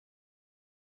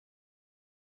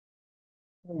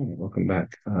Welcome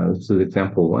back. This is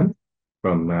example one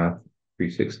from Math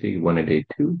 360, 1 a day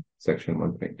 2, section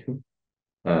 1.2.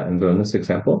 And so in this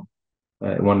example,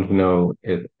 I wanted to know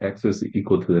if x is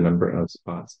equal to the number of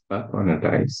spots up on a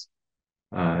dice.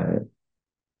 Uh,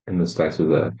 and this dice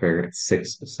was a pair of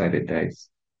six-sided dice.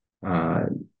 Uh,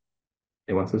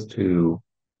 it wants us to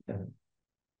uh,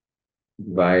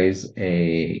 devise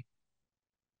or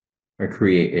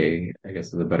create I guess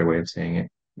is a better way of saying it,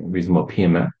 reasonable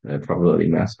PMF, a probability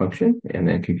mass function, and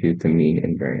then compute the mean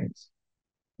and variance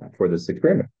for this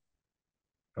experiment.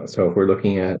 So if we're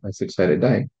looking at a six-sided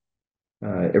die,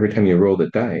 every time you roll the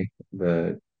die,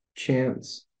 the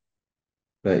chance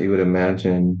that you would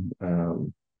imagine,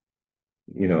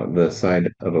 the side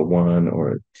of a one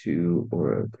or a two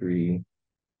or a three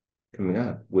coming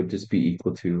up would just be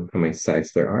equal to how many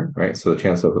sides there are, right? So the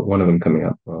chance of one of them coming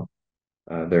up, well,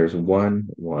 there's one,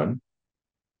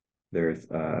 there's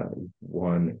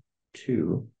one,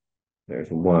 two, there's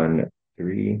one,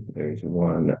 three, there's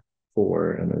one,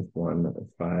 four, and there's one,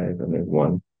 five, and there's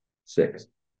one, six.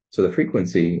 So the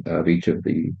frequency of each of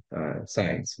the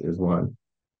sides is one.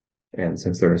 And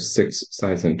since there are six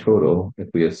sides in total, if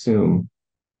we assume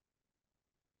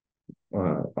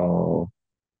all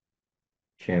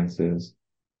chances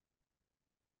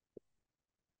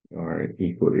are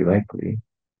equally likely,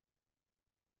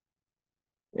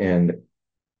 and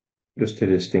just to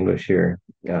distinguish here,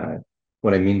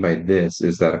 what I mean by this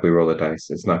is that if we roll a dice,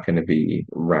 it's not going to be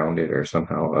rounded or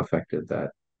somehow affected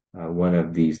that one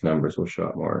of these numbers will show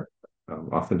up more.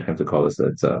 Oftentimes we call this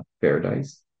it's a fair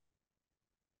dice.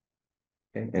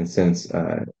 And since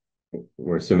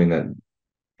we're assuming that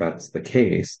that's the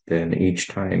case, then each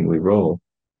time we roll,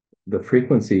 the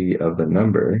frequency of the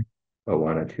number, a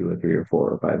one, a two, a three, or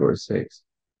four, or five, or six,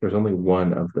 there's only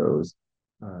one of those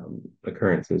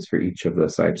occurrences for each of the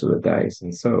sides of the dice.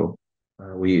 And so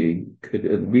we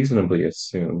could reasonably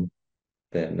assume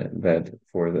then that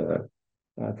for the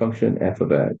function f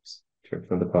of x,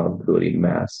 from the probability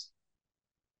mass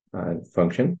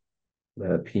function,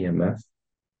 the PMF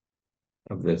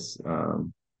of this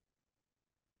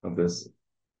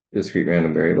discrete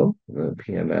random variable, the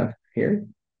PMF here,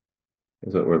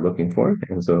 is what we're looking for.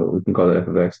 And so we can call it f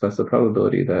of x. That's the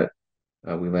probability that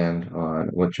we land on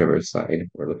whichever side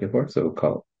we're looking for. So we'll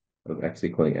call of x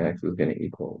equaling x is going to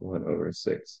equal 1 over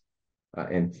 6.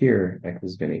 And here, x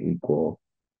is going to equal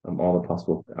all the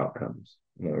possible outcomes.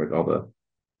 In other words, all the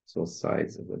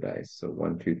sides of the dice. So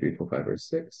 1, 2, 3, 4, 5, or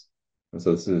 6. And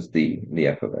so this is the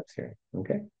f of x here.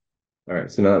 Okay. All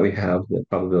right. So now that we have the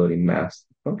probability mass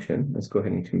function, let's go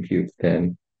ahead and compute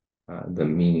then the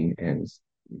mean and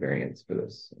variance for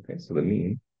this. Okay. So the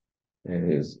mean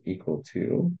is equal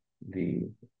to the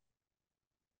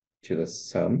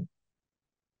sum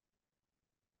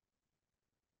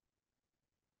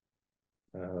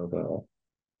of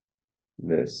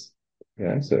this.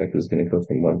 Yeah, so x is going to go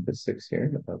from 1 to 6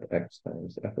 here, of x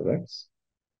times f of x.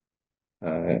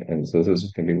 And so this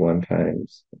is going to be 1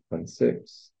 times 1,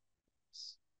 6,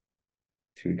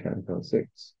 2 times 1,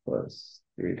 6, plus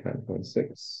 3 times 1,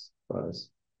 6, plus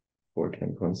 4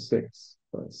 times 1, 6,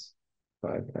 plus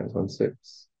 5 times 1,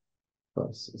 6,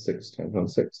 plus 6 times 1,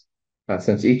 6.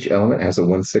 Since each element has a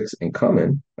 1, 6 in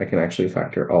common, I can actually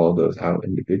factor all of those out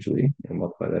individually and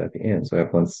multiply that at the end. So I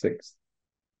have 1, 6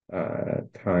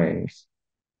 times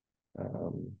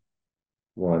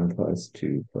 1 plus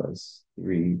 2 plus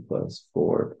 3 plus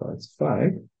 4 plus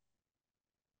 5.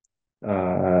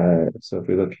 So if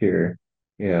we look here,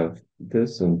 we have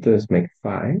this and this make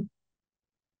 5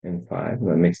 and 5, and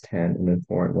that makes 10, and then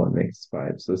 4 and 1 makes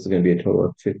 5. So this is going to be a total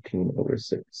of 15 over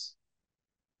 6.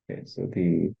 Okay, so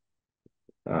the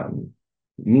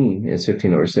mean is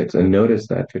 15 over 6. And notice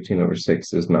that 15 over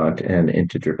 6 is not an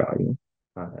integer value.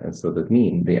 And so the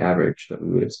mean, the average that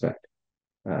we would expect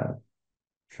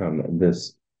from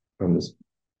this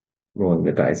rolling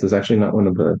the dice is actually not one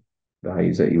of the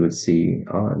values that you would see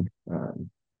on.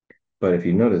 But if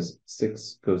you notice,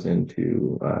 6 goes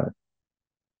into,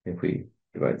 if we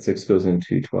divide 6 goes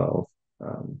into 12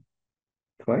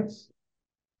 twice.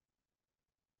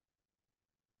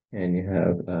 And you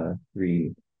have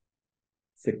 3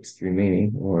 6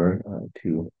 remaining, or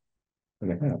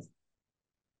 2.5.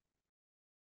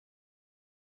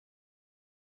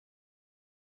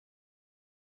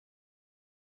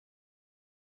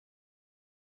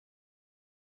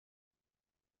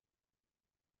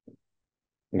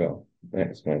 No,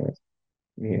 x minus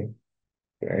mu,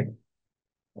 right?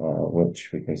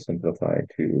 Which we can simplify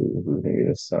to maybe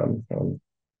the sum from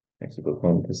x equals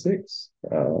 1 to 6,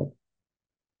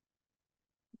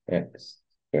 x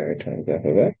squared times f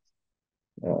of x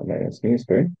minus mu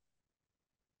squared.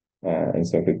 And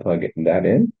so if we plug that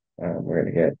in, we're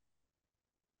going to get,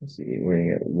 let's see, we're going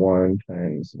to get 1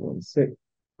 times 1/6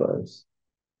 plus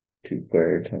 2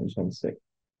 squared times 1/6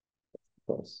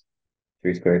 plus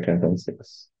 3 squared times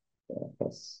 1/6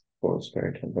 plus 4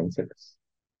 squared times 1/6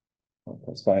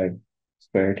 plus 5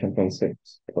 squared times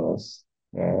 1/6 plus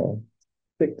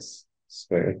 6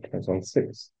 squared times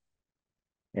 1/6.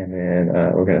 And then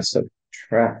we're going to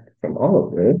subtract from all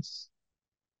of this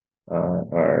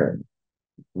our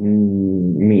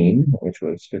mean, which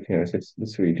was 1506.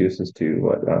 This reduces to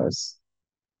what?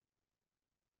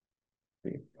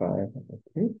 3, 5,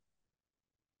 3.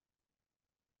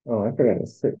 Oh, I forgot a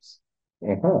 6.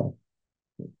 Uh-huh.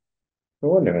 No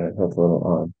wonder that felt a little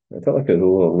odd. I felt like it was a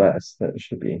little less than it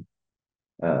should be.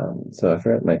 So I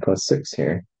forgot my plus 6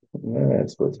 here.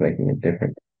 That's what's making it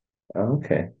different.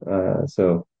 Okay.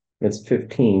 So it's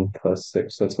 15 plus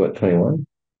 6. That's what, 21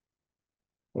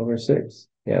 over 6?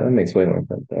 Yeah, that makes way more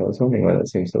sense. I was wondering why that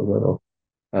seems so little.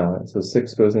 So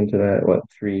 6 goes into that, what,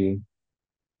 3,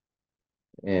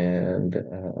 and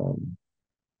what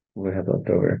do we have left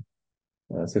over?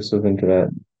 6 goes into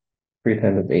that, 3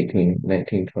 times 18,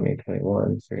 19, 20,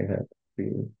 21. So you're gonna have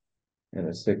 3 and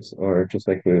a 6, or just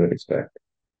like we would expect,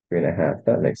 3.5.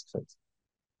 That makes sense.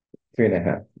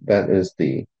 3.5. That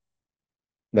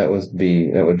would be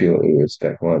what we would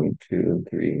expect. 1, 2,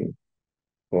 3,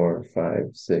 4,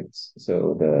 5, 6.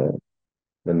 So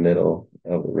the middle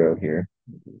of the row here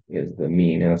is the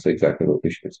mean, and that's exactly what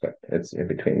we should expect. It's in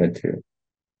between the two.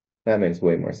 That makes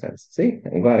way more sense. See,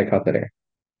 I'm glad I caught that error.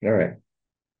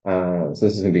 All right. So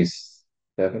this is gonna be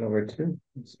 7 over 2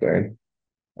 squared.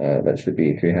 That should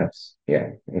be 3/2.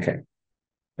 Yeah. Okay.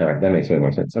 All right. That makes way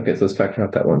more sense. Okay. So let's factor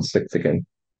out that 1/6 again.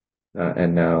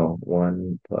 And now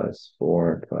 1 plus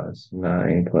 4 plus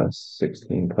 9 plus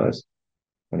 16 plus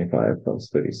 25 plus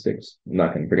 36. I'm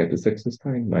not going to forget the 6 this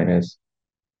time. Minus,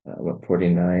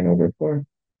 49 over 4.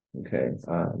 Okay.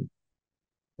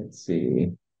 Let's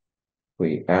see.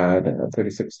 We add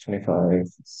 36, 25,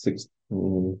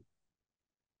 16.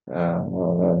 It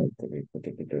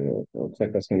looks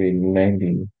like that's going to be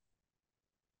 90,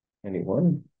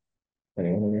 91,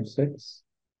 91 over 6.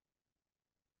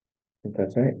 I think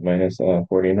that's right. Minus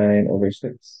 49 over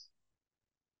 6.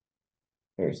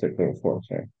 Over 6 over 4,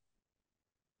 sorry.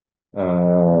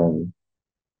 Um,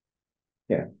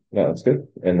 yeah, no, that's good.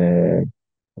 And then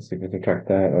let's see if we subtract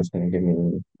that. That's going to give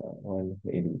me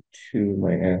 182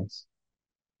 minus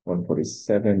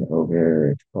 147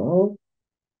 over 12.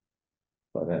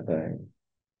 Multiply that by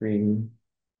 3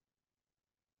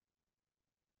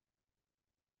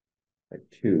 by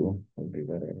 2 would be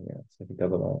better. Yeah, so if you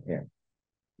double that, yeah,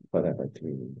 multiply that by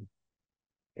 3.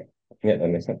 Yeah, yeah, that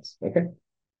makes sense. Okay.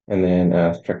 And then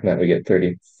subtracting that, we get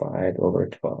 35 over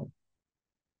 12.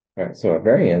 All right, so our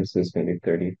variance is going to be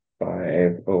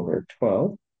 35 over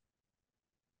 12.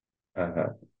 Uh,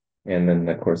 and then,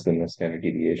 of course, then the standard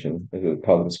deviation is the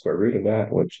positive square root of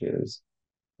that, which is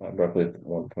roughly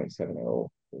 1.70.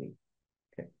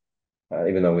 Okay.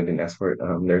 Even though we didn't ask for it,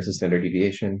 there's a standard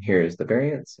deviation. Here is the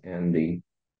variance, and the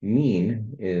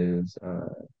mean is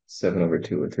 7 over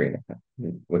 2 or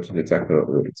 3.5, which is exactly what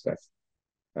we would expect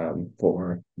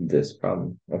for this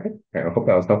problem. Okay, all right, I hope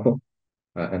that was helpful,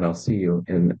 and I'll see you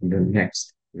in the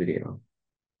next video.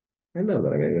 I know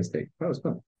that I made a mistake. That was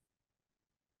fun.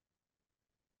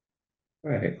 All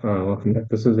right, welcome back.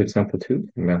 This is example 2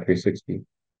 in Math 360,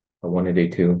 1 and day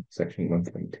 2, section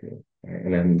 1.2. All right,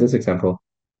 and in this example,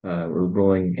 we're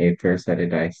rolling a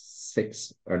fair-sided die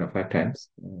 6, or no, 5 times.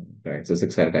 Sorry, it's a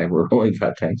 6-sided die. We're rolling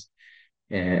 5 times.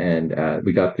 And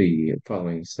we got the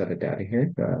following set of data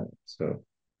here. So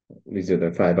these are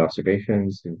the 5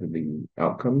 observations. These are the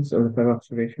outcomes of the 5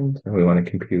 observations. And we want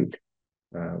to compute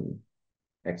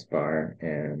x bar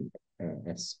and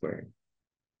s squared.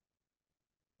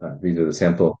 These are the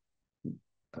sample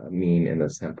mean and the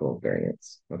sample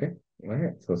variance. Okay. All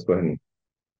right. So let's go ahead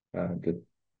and just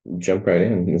jump right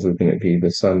in. This is going to be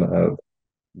the sum of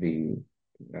the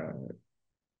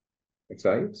x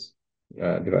values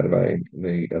divided by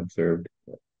the observed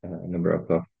number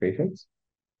of observations.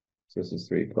 So this is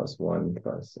 3 plus 1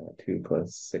 plus 2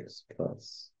 plus 6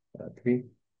 plus 3.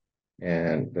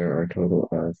 And there are a total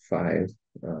of 5.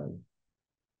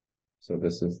 So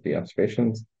this is the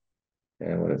observations.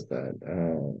 And what is that?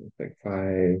 Like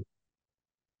 5.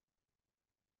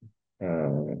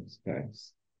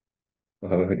 Guys.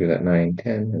 Well, how about we do that 9,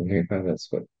 10, and here 5,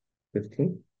 that's what?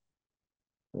 15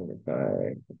 over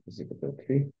 5 is equal to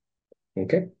 3.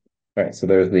 Okay. All right, so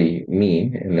there's the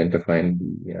mean, and then define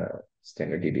the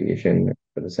standard deviation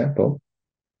for the sample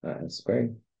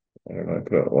squared. I don't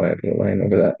know why I put a line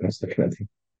over that. I was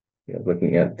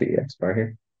looking at the x bar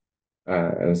here.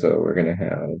 And so we're going to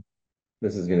have,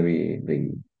 this is going to be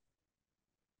the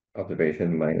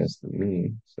observation minus the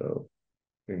mean. So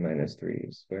 3 minus 3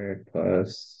 squared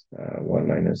plus 1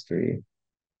 minus 3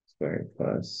 squared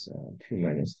plus 2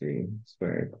 minus 3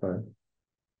 squared plus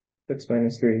 6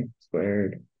 minus 3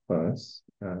 squared plus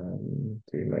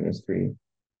 3 minus 3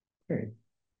 squared.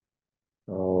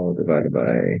 All divided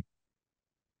by,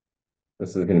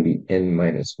 this is going to be n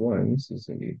minus 1. So this is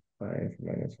going to be 5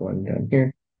 minus 1 down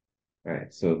here. All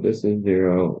right, so this is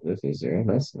 0, this is 0,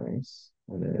 that's nice.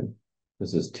 And then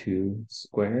this is 2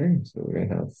 squared, so we're going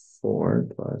to have 4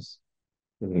 plus,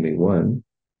 this is going to be 1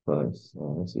 plus,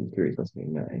 this is 3, so that's going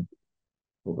to be 9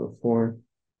 over 4,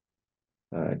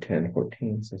 10,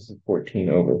 14, so this is 14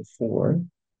 over 4.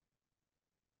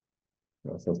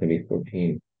 So it's going to be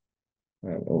 14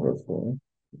 over 4.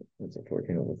 That's a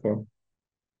 14 over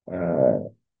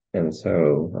 4. And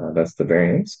so that's the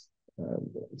variance.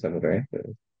 It's the variance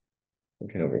is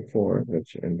 14 over 4,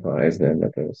 which implies then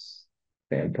that the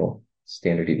sample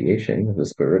standard deviation is the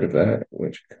square root of that,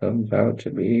 which comes out to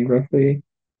be roughly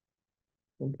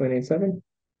 1.87.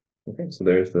 Okay, so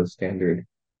there's the standard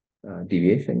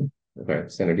deviation,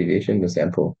 standard deviation, the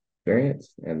sample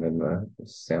variance, and then the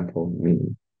sample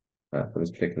mean for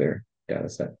this particular data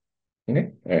set.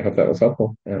 Okay, I hope that was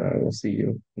helpful, and I will see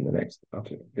you in the next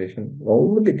observation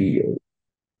of the video.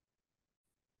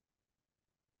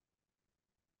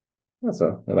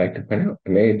 Also, I'd like to point out I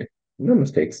made no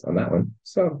mistakes on that one,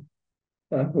 so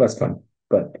less fun,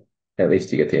 but at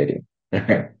least you get the idea. All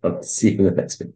right, I'll see you in the next video.